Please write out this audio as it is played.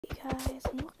Hey guys,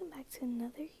 and welcome back to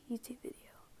another YouTube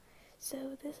video.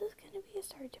 So this is going to be a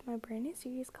start to my brand new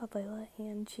series called Lejla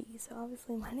and Chi. So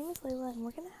obviously my name is Lejla and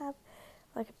we're going to have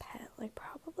like a pet, like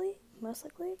probably, most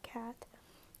likely a cat,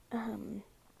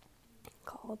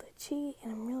 called Chi,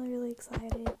 and I'm really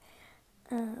excited.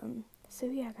 So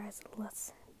yeah guys,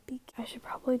 let's begin. I should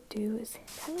probably do is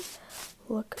kind of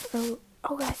look,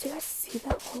 oh guys, you guys see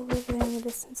that all over there in the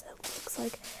distance? It looks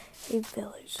like a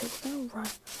village. So we're going to run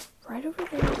right over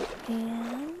there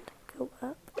and go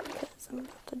up because I'm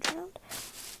about to drown,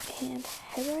 and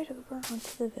head right over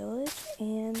onto the village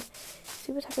and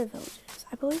see what type of village it is.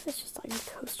 I believe it's just like a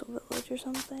coastal village or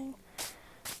something,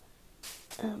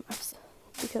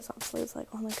 because obviously it's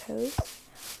like on the coast.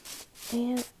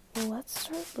 And let's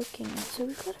start looking. So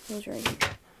we've got a village right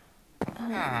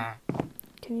here.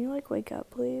 Can you like wake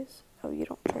up please? Oh, you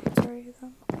don't trade, sorry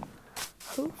then.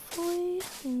 Hopefully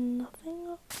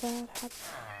nothing bad happens.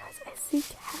 I see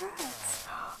cats.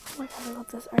 Oh my god, I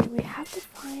love this. Alright, we have to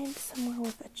find somewhere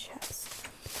with a chest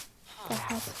that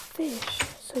has fish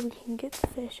so we can get the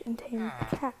fish and tame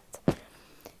the cat.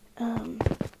 So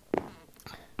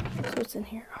it's in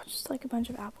here. Oh, just like a bunch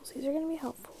of apples. These are going to be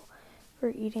helpful for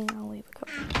eating. I'll leave a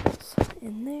couple of apples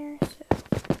in there. So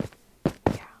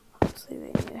yeah, obviously they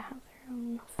need to have their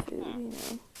own food, you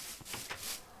know.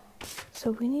 So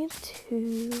we need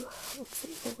to, let's see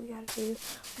what we gotta do.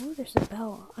 Oh, there's a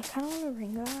bell. I kind of want to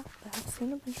ring that, but I've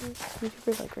seen a bunch of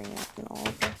YouTubers like ring it, and all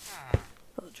of the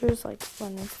villagers like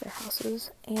run into their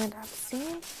houses. And I've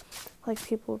seen like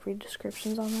people read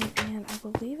descriptions on them, and I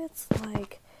believe it's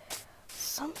like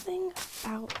something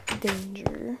about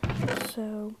danger.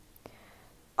 So,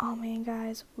 oh man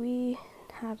guys, we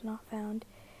have not found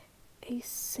a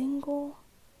single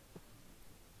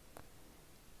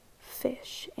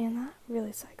fish, and that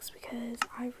really sucks because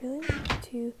I really want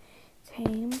to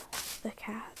tame the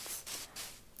cats,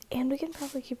 and we can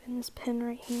probably keep in this pen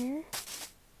right here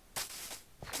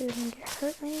so they don't get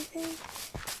hurt or anything.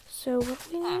 So what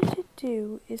we need to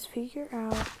do is figure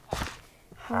out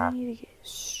how we need to get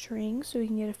string so we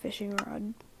can get a fishing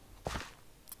rod.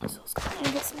 So let's go ahead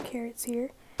and get some carrots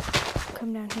here.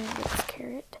 Come down here and get this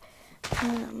carrot.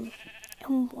 And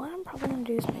what I'm probably going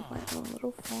to do is make my own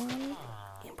little farm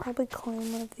and probably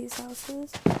claim one of these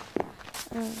houses.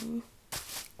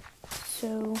 So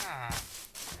look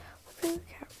at the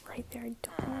cat right there. I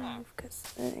don't want to move because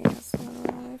it's going to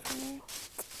run away from me.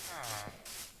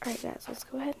 Alright guys, let's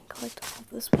go ahead and collect all of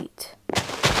this wheat.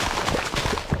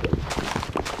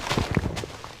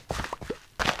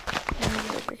 And the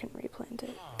villager can replant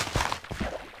it.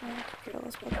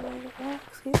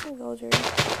 Excuse me, villager.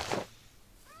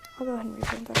 I'll go ahead and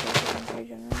replant that because I'm very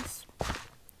generous.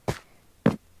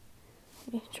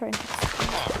 Let me try and have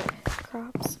some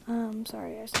crops.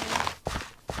 Sorry, I saw.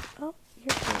 Oh, you're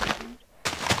good.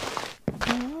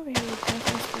 I'm over here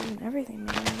replanting food and everything,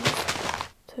 man. I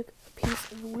just took a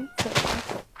piece of wheat from me.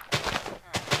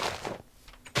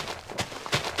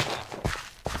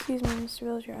 Excuse me, Mr.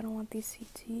 Villager, I don't want these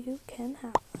seeds. You can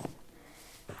have them.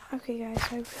 Okay, guys,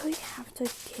 so I really have to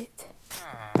get.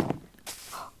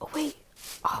 Oh, wait.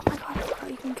 Oh my god, I forgot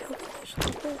you can kill the fish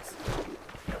like this.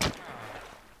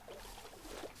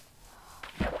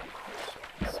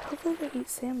 Yes. Hopefully they eat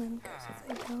salmon, because if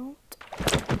they don't.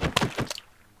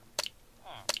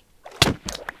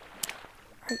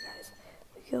 Alright guys,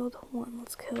 we killed one.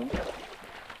 Let's kill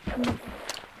another.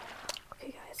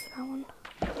 Okay guys, that one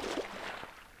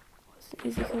was an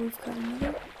easy kill. We've got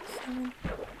another salmon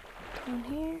down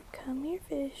here. Come here,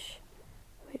 fish.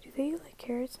 Wait, do they eat like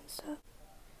carrots and stuff?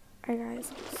 Alright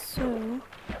guys, so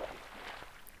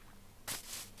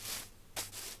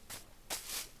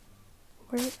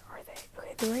where are they?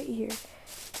 Okay, they're right here.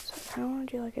 So I kind of want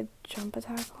to do like a jump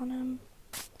attack on them,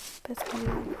 but it's going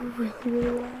to be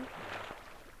really loud.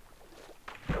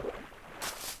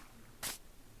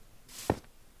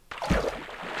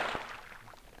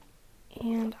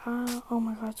 And oh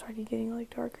my god, it's already getting like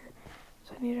darker.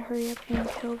 So I need to hurry up and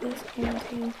kill this and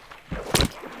tame the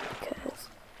cat, because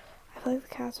I feel like the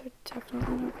cats are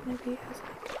definitely not going to be as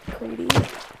like greedy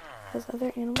as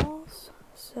other animals.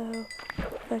 So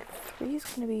like 3 is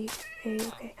going to be okay. We've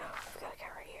got a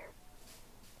cat right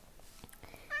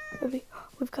here.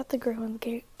 We've got the gray one.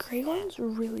 The gray one's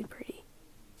really pretty.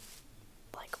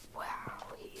 Like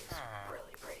wow, he's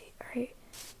really pretty. All right.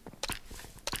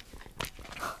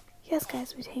 Yes,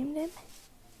 guys, we tamed him.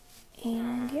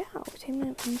 And yeah, we tamed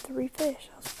him in 3 fish.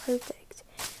 That was perfect.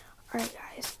 Alright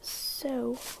guys,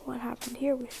 so what happened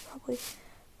here, we should probably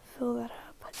fill that up.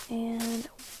 And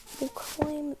we'll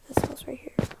claim this house right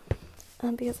here.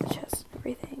 Because of the chest and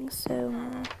everything. So,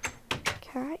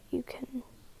 cat, you can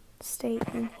stay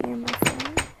in here, my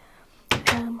friend,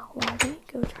 while we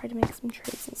go try to make some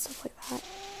trades and stuff like that.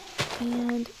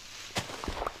 And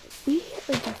we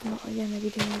are definitely going to be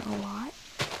doing a lot.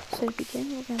 So to begin,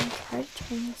 we're going to try to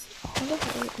turn this all the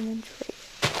way and then trade it.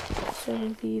 So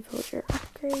the villager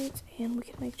upgrades, and we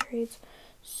can make trades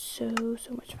so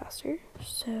much faster.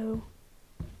 So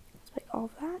let's make all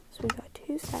of that. So we've got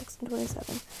 2 stacks and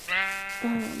 27.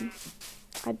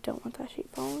 I don't want that sheep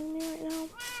following me right now.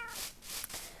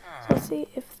 So let's see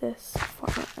if this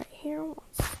farmer right here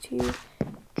wants to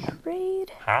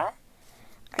trade. Alright,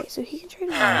 so he can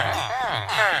trade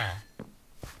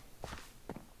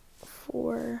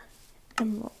for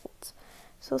emeralds.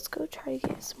 So let's go try to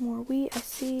get some more wheat. I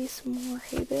see some more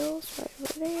hay bales right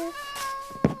over there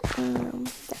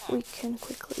that we can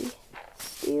quickly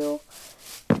steal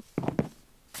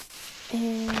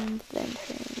and then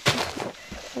turn into.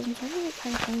 Because I'm starting to get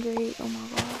kind of hungry. Oh my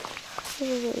gosh, this is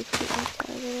really pretty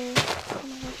over there. Oh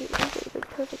my gosh, these are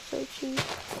perfect for cheap.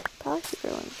 But I like the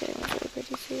girl in the game, really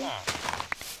pretty too.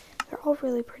 They're all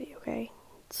really pretty, okay?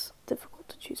 It's difficult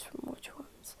to choose from which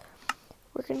ones.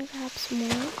 We're gonna grab some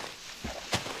more.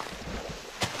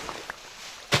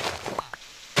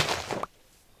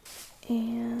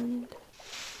 And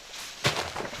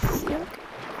I think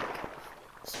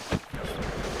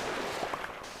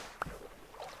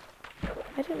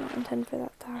I did not intend for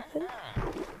that to happen.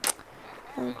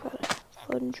 And we've got a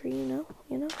floating tree, you know?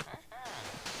 We've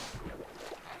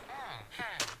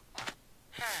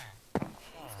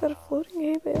got a floating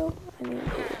hay bale. I need to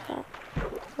deal with that.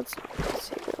 Let's not put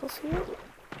hay bales here.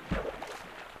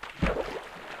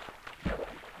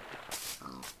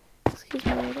 Excuse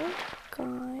me, little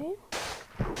guy.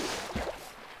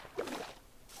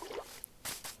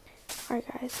 Alright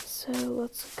guys, so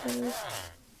let's go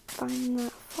find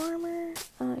that farmer.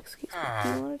 Excuse me, do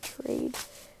you want to trade?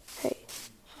 Hey,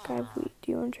 guy of wheat,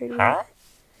 do you want to trade wheat?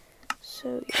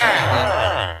 So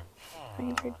yeah, I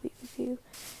can trade wheat with you.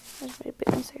 I just made a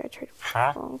big mistake, I traded with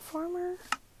the wrong farmer.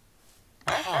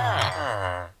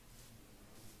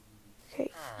 Okay,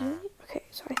 okay,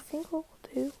 so I think what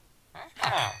we'll do,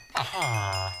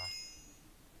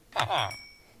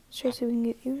 straight so we can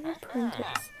get you an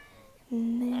apprentice.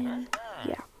 And then,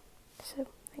 yeah. So,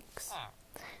 thanks.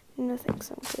 No thanks,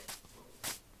 I'm good.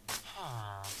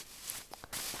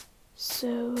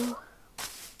 So,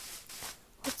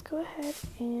 let's go ahead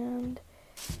and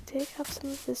dig up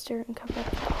some of this dirt and come back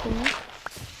to home.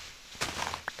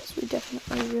 Because we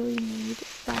definitely really need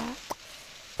that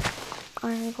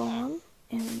iron golem.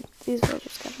 And these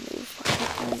villagers gotta move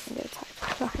before I can get attacked by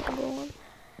the iron golem.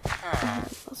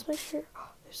 Let's make sure.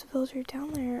 There's a villager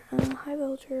down there. Hi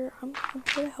villager, I'm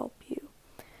here to help you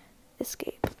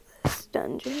escape this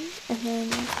dungeon. And then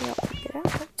once we help you get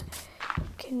out,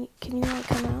 can you like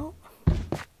come out?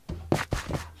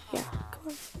 Yeah, come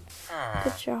on.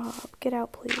 Good job. Get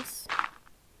out, please.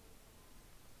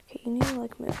 Okay, you need to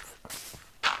like move.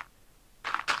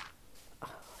 Oh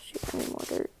shoot, I need more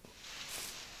dirt.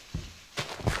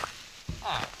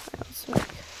 Alright, let's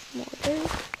make more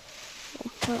dirt.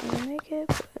 I'm not gonna make it,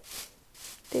 but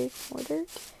dig more dirt.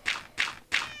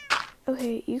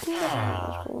 Okay, you can get out of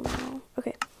this hole now.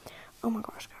 Okay. Oh my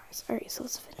gosh, guys. Alright, so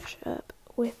let's finish up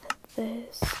with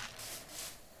this.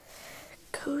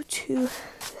 Go to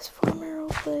this farmer real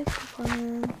quick.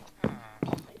 Farmer.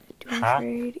 Doing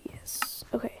trade. Yes.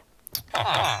 Okay.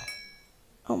 Oh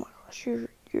my gosh, you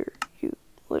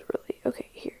literally. Okay,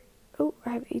 here. Oh, I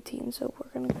have 18, so we're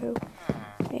gonna go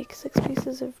make 6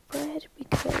 pieces of bread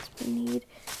because we need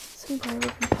some bread. We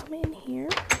can come in here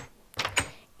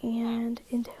and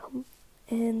in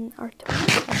our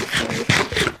tomorrow episode,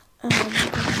 we're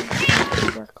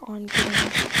gonna work on getting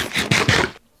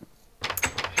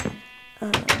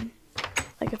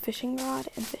like a fishing rod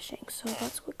and fishing. So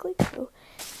let's quickly go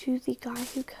to the guy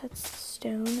who cuts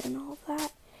stone and all of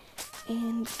that,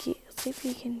 and let's see if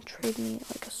he can trade me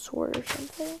like a sword or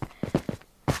something.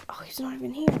 Oh, he's not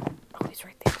even here. Oh, he's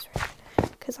right there.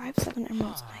 Because I have 7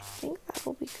 emeralds, and I think that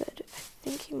will be good. I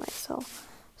think he might sell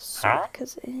sword.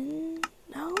 Because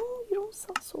no, you don't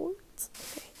sell swords.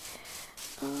 Okay.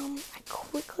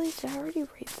 Did I already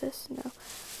rate this? No.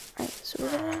 Alright, so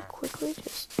we're gonna quickly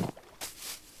just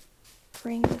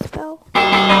ring this bell.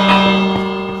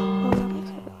 Oh, that makes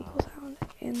a really cool sound.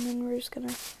 And then we're just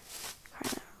gonna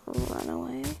kind of run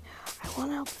away. I want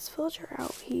to help this villager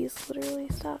out. He's literally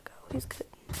stuck. Oh, he's good.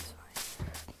 He's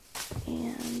fine.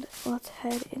 And let's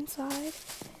head inside.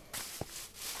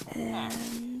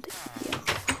 And yeah.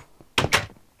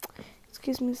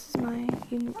 Excuse me, this is my.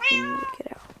 You need to get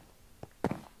out.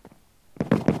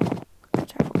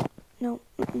 Watch out. No.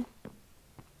 Okay.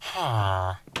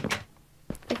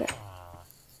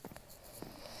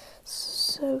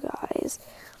 guys,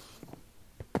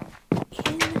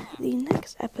 in the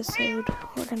next episode,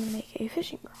 we're going to make a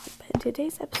fishing rod. But in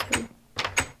today's episode,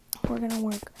 we're going to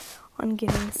work on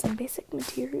getting some basic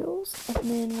materials and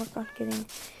then work on getting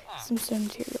some stone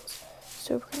materials.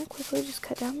 So we're going to quickly just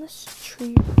cut down this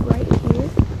tree right here,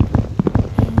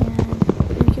 and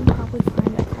we can probably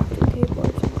find a crafting table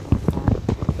or something like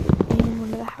that in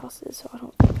one of the houses, so I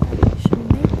don't think I should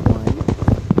make one.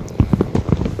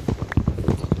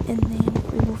 And then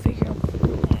we will figure out what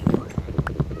we'll do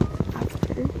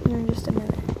after in just a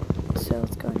minute. So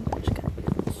let's go and finish cutting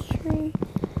down this tree.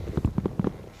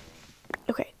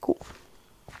 Okay, cool.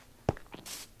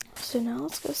 So now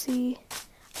let's go see.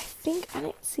 I think I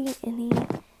didn't see any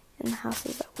in the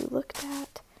houses that we looked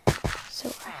at, so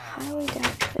I highly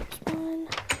doubt there's one.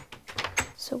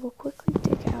 So we'll quickly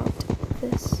dig out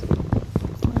this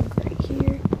plank right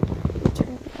here,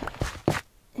 turn that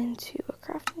into a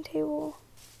crafting table.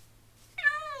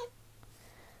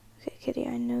 Okay, Kitty,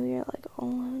 I know you're like all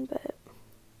in, but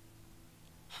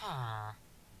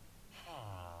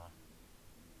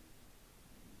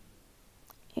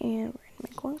and we're gonna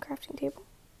make one crafting table,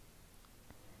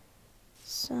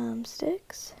 some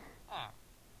sticks,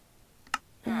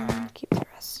 and keep the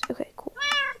rest. Okay, cool.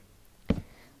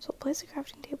 So we'll place a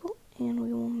crafting table, and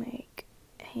we will make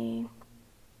a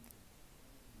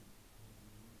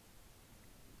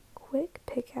quick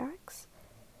pickaxe,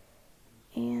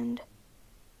 and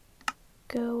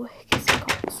go get some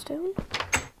cobblestone.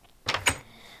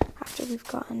 After we've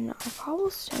gotten our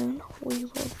cobblestone, we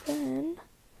will then...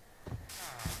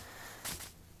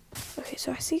 Okay,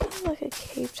 so I see kind of like a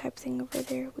cave type thing over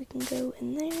there. We can go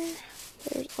in there.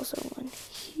 There's also one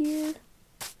here.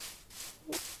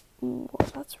 Ooh,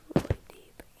 that's really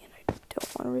deep, and I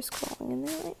don't want to risk falling in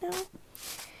there right now,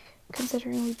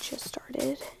 considering we just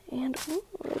started. And ooh,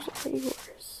 there's a pretty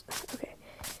horse. Okay.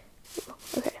 Ooh,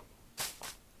 okay.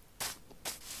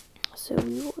 So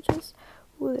we will just...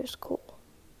 Ooh, there's coal.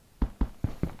 I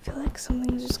feel like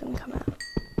something's just gonna come out.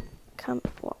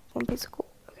 Well, one piece of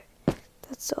coal. Okay.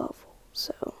 That's still helpful.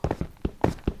 So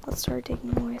let's start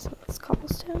taking away some of this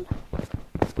cobblestone,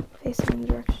 facing in the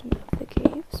direction of the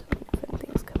cave, so if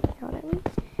anything's coming out at me.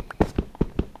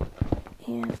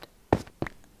 And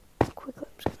quickly,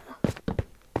 I'm just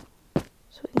gonna,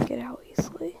 so we can get out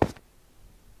easily.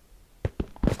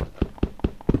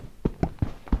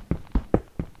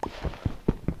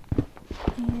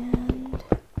 And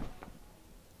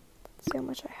let's see how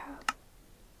much I have.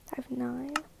 I have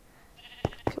 9.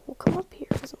 Okay, we'll come up here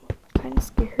because I'm kind of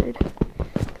scared,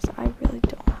 because I really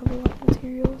don't have a lot of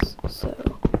materials, so I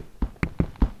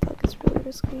feel like it's really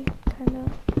risky, kind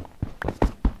of.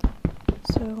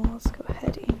 So let's go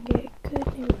ahead and get a good,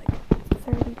 maybe like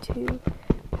 32,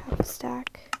 half a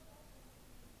stack.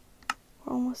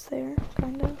 We're almost there,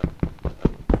 kind of.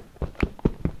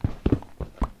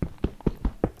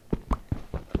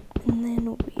 And then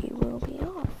we will be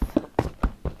off.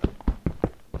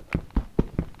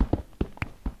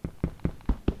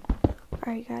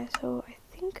 Alright guys, so I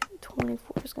think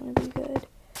 24 is going to be good.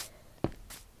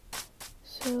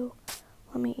 So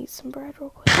let me eat some bread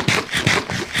real quick.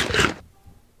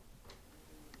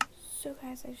 So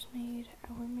guys, I just made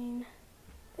our main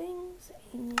things,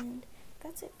 and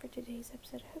that's it for today's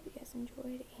episode. I hope you guys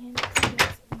enjoyed, and see you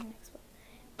guys in the next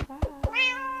one.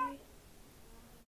 Bye!